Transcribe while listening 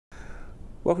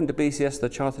Welcome to BCS, the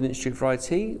Chartered Institute for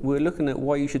IT. We're looking at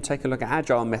why you should take a look at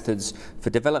Agile methods for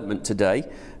development today.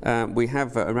 We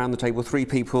have around the table 3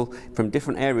 people from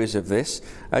different areas of this.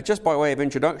 Just by way of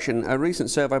introduction, a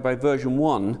recent survey by Version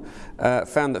 1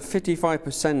 found that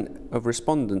 55% of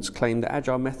respondents claim that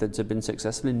Agile methods have been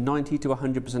successful in 90 to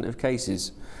 100% of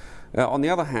cases. On the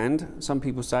other hand, some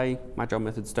people say Agile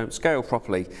methods don't scale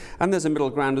properly, and there's a middle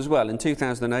ground as well. In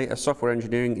 2008, a Software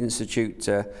Engineering Institute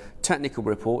technical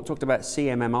report talked about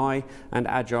CMMI and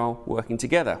Agile working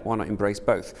together. Why not embrace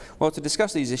both? Well, to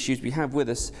discuss these issues, we have with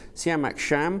us Siamak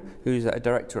Shams, who's a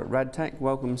director at Radtek.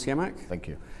 Welcome, Siamak. Thank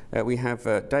you. We have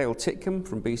Dale Titcombe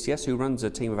from BCS, who runs a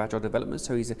team of Agile development,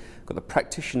 so he's got the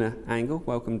practitioner angle.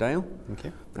 Welcome, Dale. Thank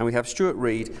you. And we have Stuart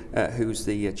Reid, who's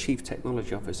the Chief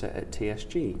Technology Officer at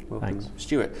TSG. Welcome, Thanks.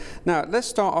 Stuart. Now, let's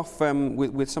start off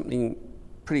with something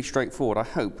pretty straightforward, I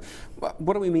hope.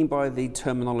 What do we mean by the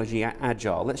terminology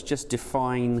Agile? Let's just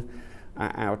define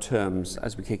our terms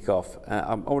as we kick off.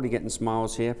 I'm already getting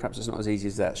smiles here. Perhaps it's not as easy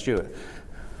as that. Stuart.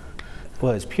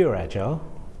 Well, it's pure Agile,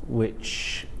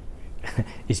 which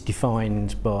is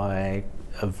defined by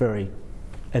a very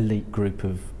elite group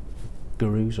of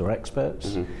gurus or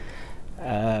experts,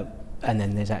 and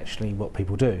then there's actually what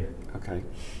people do. Okay.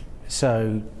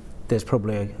 So there's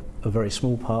probably a very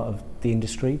small part of the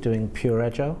industry doing pure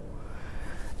Agile,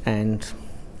 and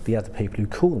the other people who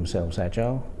call themselves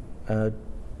Agile are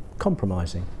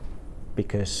compromising,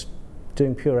 because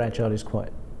doing pure Agile is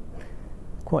quite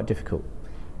difficult.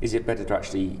 Is it better to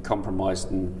actually compromise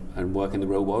and work in the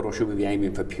real world, or should we be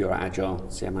aiming for pure Agile,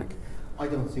 Siamak? I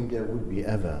don't think there will be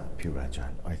ever pure Agile.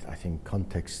 I think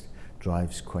context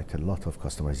drives quite a lot of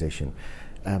customization.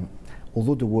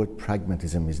 Although the word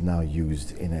pragmatism is now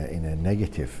used in a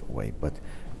negative way, but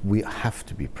we have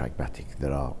to be pragmatic.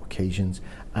 There are occasions,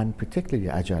 and particularly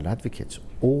Agile advocates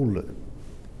all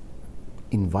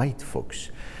invite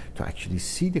folks to actually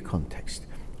see the context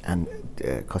and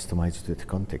customize to the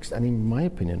context. And in my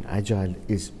opinion, Agile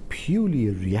is purely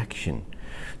a reaction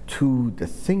to the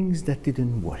things that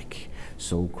didn't work.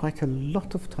 So quite a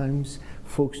lot of times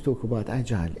folks talk about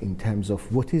Agile in terms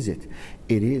of what is it?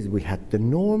 It is, we had the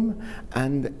norm,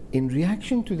 and in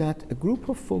reaction to that, a group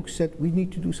of folks said we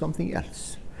need to do something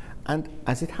else. And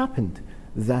as it happened,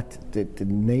 that the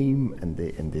name and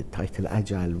the title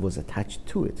Agile was attached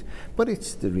to it, but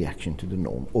it's the reaction to the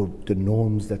norm, or the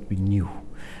norms that we knew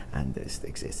and this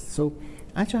exists. So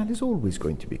Agile is always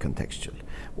going to be contextual,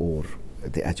 or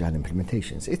the Agile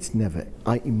implementations. It's never,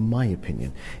 in my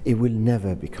opinion, it will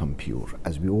never become pure,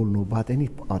 as we all know about any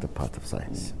other part of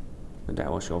science. And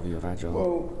Dale, what's your view of Agile?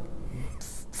 Well,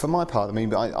 for my part, I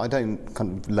mean, I don't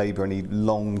kind of labour any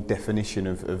long definition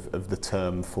of the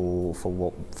term for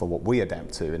what we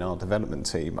adapt to in our development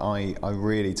team. I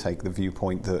really take the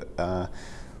viewpoint that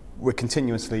we're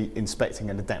continuously inspecting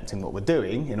and adapting what we're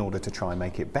doing in order to try and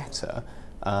make it better.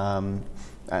 And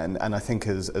I think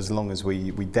as long as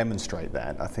we demonstrate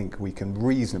that, I think we can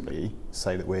reasonably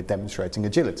say that we're demonstrating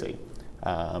agility.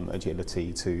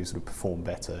 Agility to sort of perform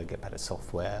better, get better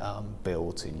software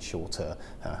built in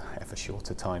ever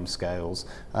shorter time scales,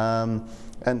 yeah,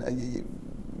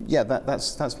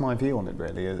 that's my view on it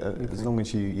really. As long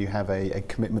as you have a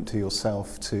commitment to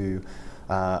yourself to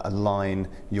align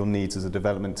your needs as a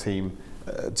development team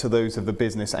to those of the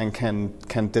business, and can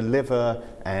deliver,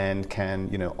 and can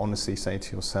honestly say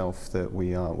to yourself that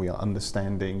we are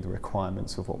understanding the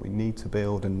requirements of what we need to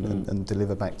build and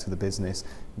deliver back to the business,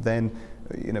 then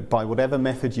by whatever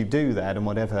method you do that, and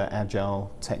whatever Agile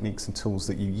techniques and tools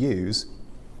that you use,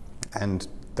 and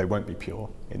they won't be pure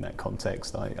in that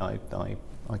context, I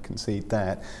concede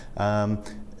that,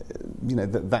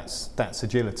 that's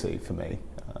agility for me.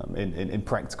 In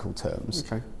practical terms.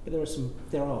 Okay. But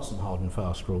there are some hard and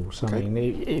fast rules. Okay. I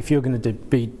mean, if you're going to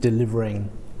be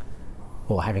delivering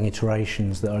or having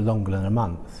iterations that are longer than a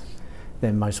month,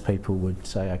 then most people would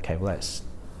say, okay, well, that's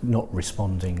not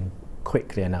responding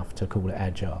quickly enough to call it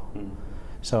Agile.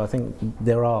 So I think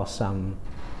there are some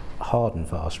hard and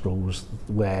fast rules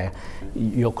where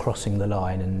you're crossing the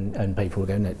line, and people are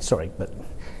going, no, sorry, but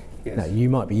yes, no, you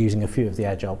might be using a few of the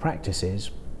Agile practices,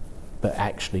 but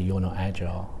actually you're not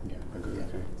Agile. Yeah, I agree. Yeah.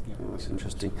 Oh, that's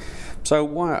interesting. So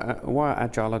why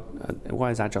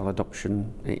is Agile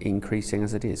adoption increasing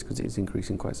as it is? Because it's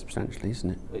increasing quite substantially,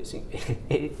 isn't it?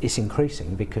 It's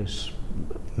increasing because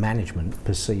management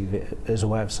perceive it as a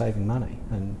way of saving money,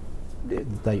 and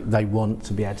they want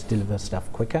to be able to deliver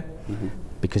stuff quicker,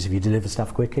 because if you deliver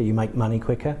stuff quicker, you make money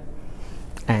quicker,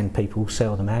 and people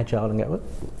sell them Agile and go, well,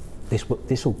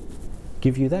 this will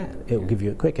give you that, it will give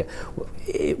you it quicker.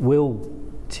 It will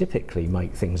typically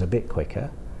make things a bit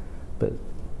quicker, but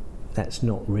that's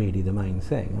not really the main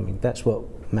thing. I mean, that's what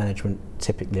management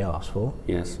typically asks for.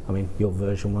 Yes. I mean, your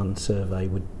version 1 survey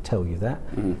would tell you that.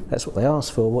 That's what they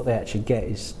ask for. What they actually get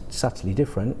is subtly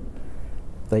different.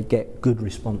 They get good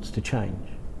response to change,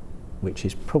 which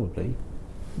is probably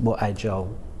what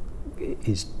Agile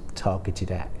is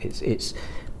targeted at. It's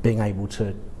being able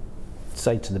to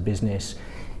say to the business,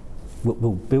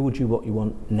 we'll build you what you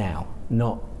want now,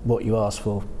 not what you asked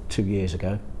for 2 years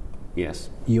ago. Yes.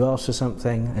 You ask for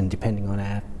something, and depending on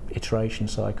our iteration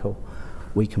cycle,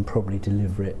 we can probably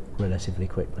deliver it relatively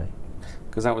quickly.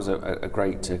 Because that was a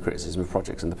great criticism of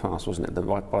projects in the past, wasn't it? That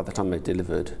by the time they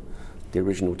delivered, the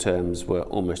original terms were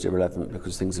almost irrelevant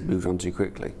because things had moved on too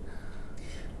quickly.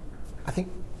 I think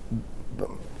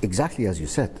exactly as you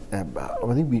said.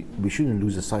 I think we shouldn't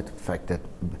lose sight of the fact that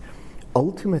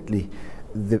ultimately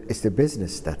it's the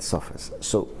business that suffers.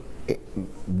 So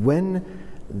when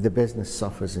the business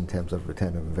suffers in terms of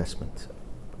return on investment,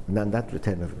 and that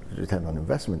return on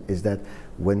investment is that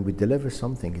when we deliver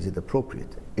something, is it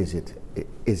appropriate? Is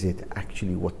it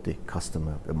actually what the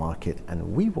customer, the market,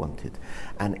 and we wanted?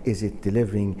 And is it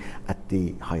delivering at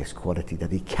the highest quality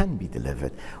that it can be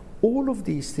delivered? All of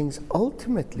these things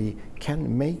ultimately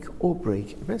can make or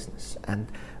break a business. And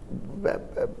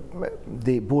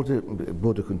the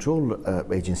Border Control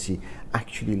Agency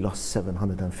actually lost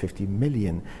 750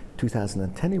 million.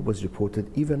 2010 it was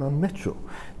reported even on Metro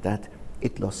that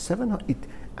it lost it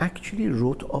actually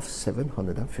wrote off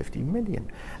 750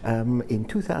 million. In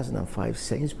 2005,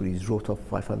 Sainsbury's wrote off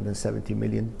 $570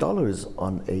 million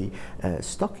on a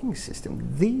stocking system.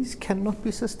 These cannot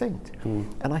be sustained.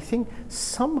 And I think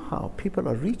somehow people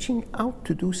are reaching out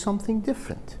to do something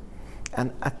different.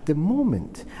 And at the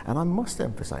moment, and I must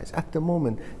emphasize, at the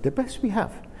moment, the best we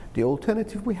have, the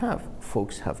alternative we have,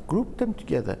 folks have grouped them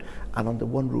together and under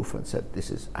one roof and said, this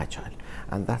is Agile.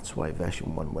 And that's why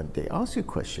version 1, when they ask you a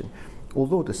question,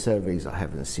 although the surveys, I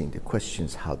haven't seen the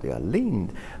questions, how they are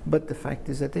leaned, but the fact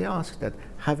is that they ask that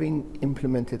having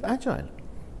implemented Agile,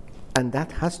 and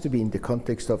that has to be in the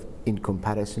context of, in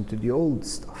comparison to the old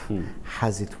stuff,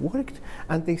 has it worked?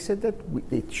 And they said that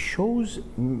it shows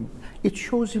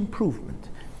improvement.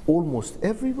 Almost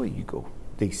everywhere you go,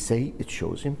 they say it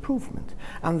shows improvement.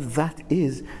 And that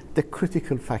is the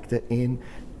critical factor in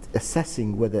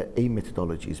assessing whether a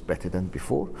methodology is better than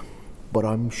before. But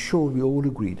I'm sure we all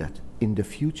agree that in the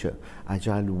future,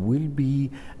 Agile will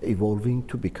be evolving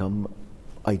to become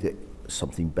either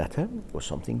something better or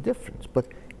something different. But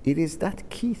it is that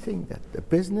key thing that the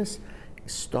business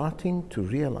is starting to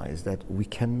realize that we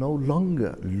can no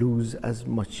longer lose as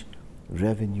much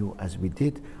revenue as we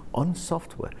did on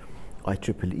software.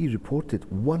 IEEE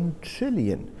reported 1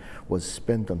 trillion was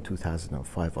spent on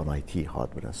 2005 on IT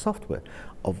hardware and software,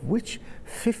 of which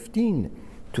 15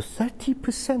 to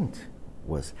 30%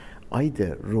 was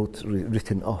either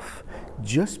written off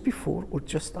just before or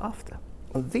just after.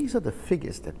 And these are the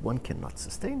figures that one cannot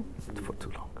sustain for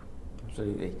too long.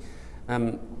 Absolutely.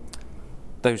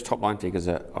 Those top line figures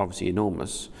are obviously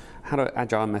enormous. How do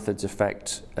Agile methods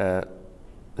affect,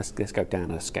 let's go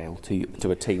down a scale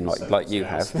to a team like you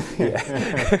have,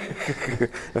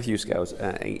 a few scales,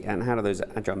 and how do those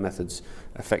Agile methods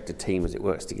affect a team as it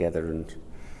works together? And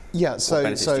yeah, so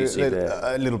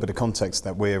a little bit of context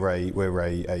that we're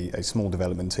a small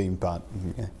development team, but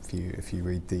if you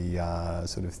read the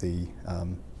sort of the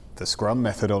Scrum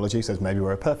methodology, says maybe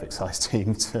we're a perfect sized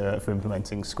team for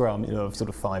implementing Scrum. You know, of sort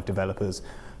of 5 developers,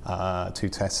 2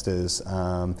 testers,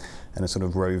 and a sort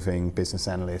of roving business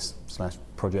analyst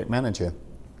 / project manager.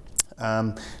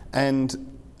 And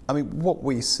I mean, what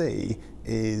we see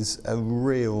is a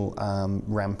real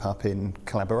ramp up in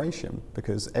collaboration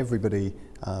because everybody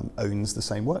owns the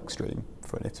same work stream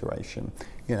for an iteration.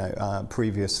 You know,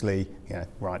 previously, you know,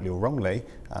 rightly or wrongly,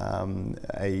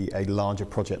 a larger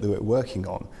project that we're working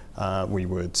on, we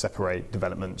would separate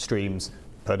development streams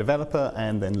per developer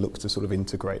and then look to sort of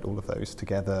integrate all of those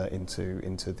together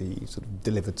into the sort of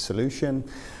delivered solution.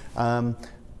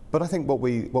 But I think what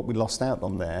we lost out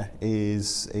on there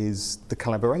is the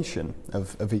collaboration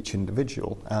of each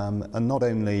individual, and not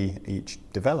only each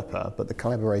developer, but the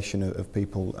collaboration of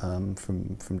people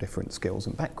from different skills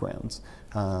and backgrounds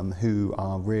who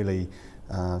are really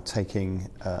taking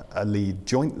a lead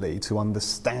jointly to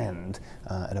understand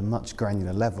at a much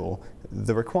granular level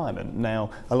the requirement. Now,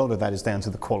 a lot of that is down to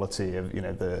the quality of, you know,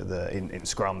 in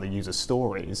Scrum, the user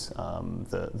stories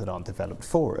that aren't developed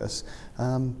for us,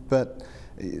 but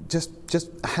just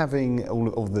having all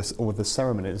of the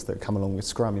ceremonies that come along with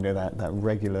Scrum, you know, that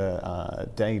regular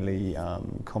daily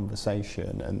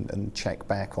conversation and check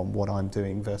back on what I'm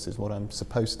doing versus what I'm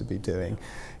supposed to be doing,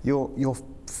 you're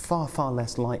far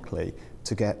less likely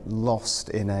to get lost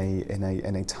in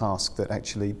a task that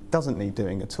actually doesn't need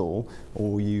doing at all,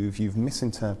 or you've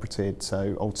misinterpreted,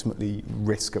 so ultimately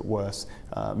risk at worst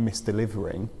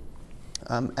misdelivering.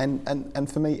 And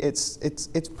for me,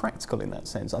 it's practical in that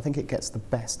sense. I think it gets the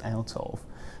best out of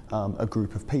a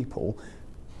group of people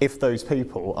if those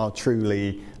people are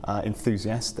truly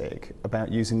enthusiastic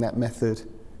about using that method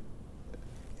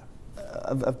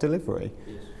of delivery.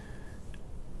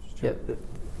 Yeah,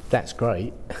 that's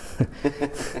great.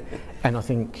 And I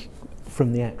think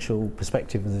from the actual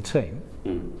perspective of the team,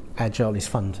 Agile is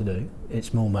fun to do.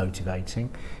 It's more motivating.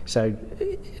 So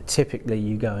typically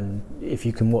you go and, if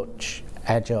you can watch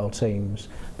Agile teams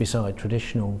beside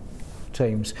traditional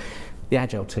teams, the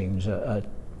Agile teams are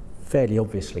fairly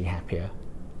obviously happier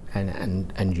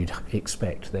and you'd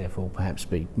expect therefore perhaps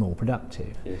be more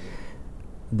productive. Yes.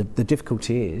 The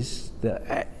difficulty is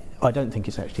that I don't think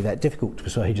it's actually that difficult to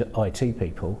persuade IT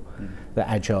people that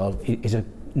Agile is a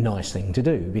nice thing to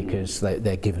do, because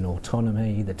they're given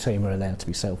autonomy, the team are allowed to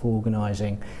be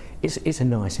self-organising. It's a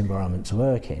nice environment to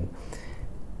work in.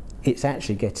 It's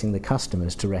actually getting the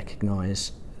customers to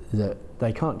recognise that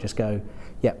they can't just go,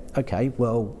 yeah, okay,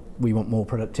 well, we want more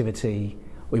productivity,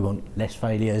 we want less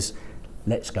failures,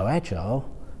 let's go Agile.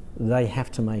 They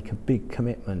have to make a big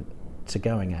commitment to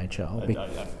going Agile.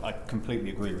 I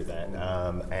completely agree with that,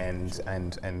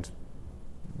 and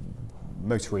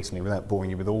most recently, without boring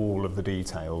you with all of the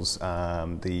details,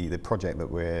 the project that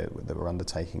we're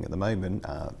undertaking at the moment,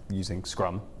 using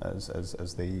Scrum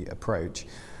as the approach,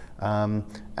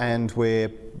 and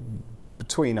we're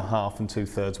between a half and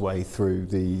 2/3 way through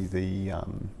the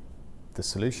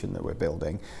solution that we're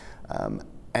building,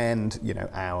 and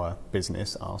our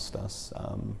business asked us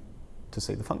to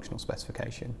see the functional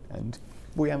specification, and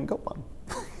we haven't got one.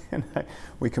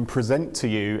 We can present to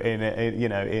you in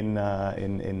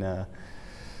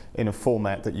a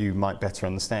format that you might better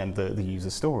understand the user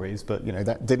stories, but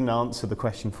that didn't answer the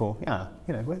question for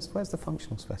where's the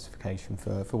functional specification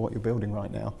for what you're building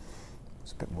right now.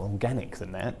 It's a bit more organic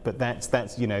than that, but that's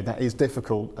that is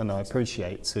difficult, and I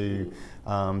appreciate to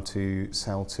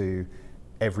sell to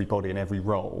everybody in every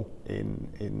role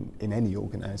in any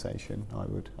organisation. I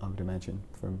would imagine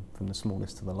from the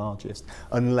smallest to the largest,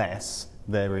 unless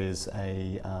there is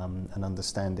an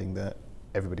understanding that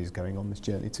everybody's going on this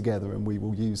journey together, and we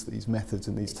will use these methods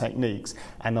and these techniques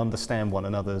and understand one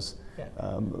another's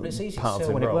but it's easy paths to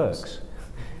sell and when roles. It works.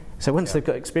 So once they've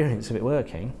got experience of it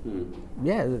working,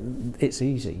 it's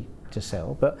easy to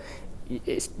sell, but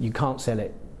you can't sell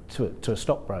it to a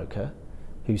stockbroker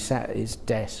who sat at his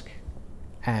desk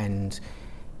and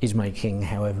is making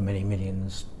however many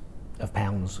millions of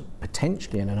pounds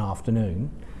potentially in an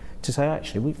afternoon, to say,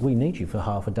 actually, we need you for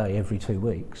half a day every 2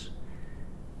 weeks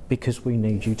because we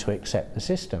need you to accept the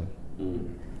system.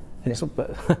 And it's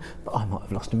but I might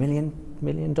have lost $1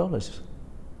 million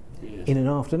in an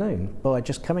afternoon by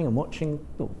just coming and watching,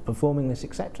 performing this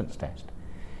acceptance test.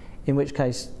 In which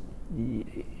case,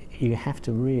 you have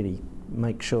to really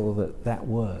make sure that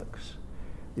works.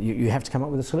 You have to come up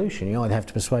with a solution. You either have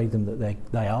to persuade them that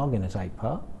they are going to take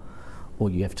part, or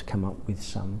you have to come up with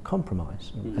some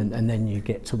compromise. And then you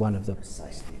get to one of the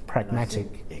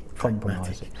pragmatic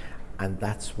compromises. And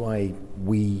that's why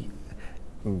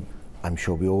I'm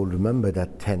sure we all remember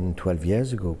that 10, 12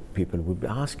 years ago, people would be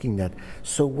asking that,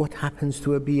 so what happens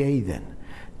to a BA then?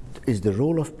 Is the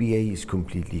role of BA is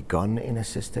completely gone in a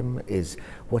system? Is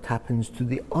what happens to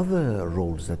the other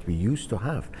roles that we used to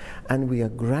have? And we are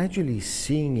gradually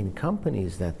seeing in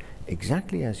companies that,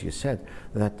 exactly as you said,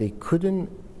 that they couldn't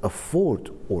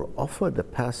afford or offer the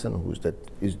person who is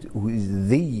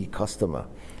the customer,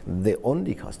 the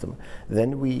only customer.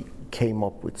 Then we came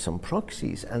up with some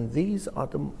proxies, and these are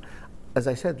as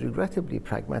I said, regrettably,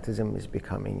 pragmatism is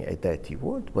becoming a dirty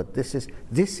word, but this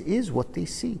is what they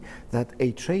see, that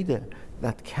a trader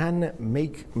that can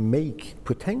make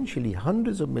potentially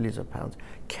hundreds of millions of pounds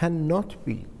cannot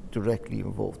be directly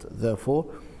involved. Therefore,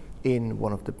 in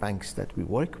one of the banks that we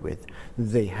work with,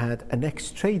 they had an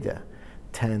ex-trader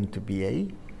turned to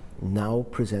BA, now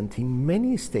presenting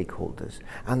many stakeholders,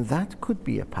 and that could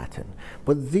be a pattern.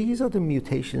 But these are the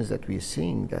mutations that we are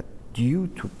seeing, that due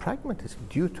to pragmatism,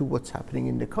 due to what's happening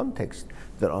in the context,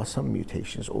 there are some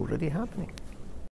mutations already happening.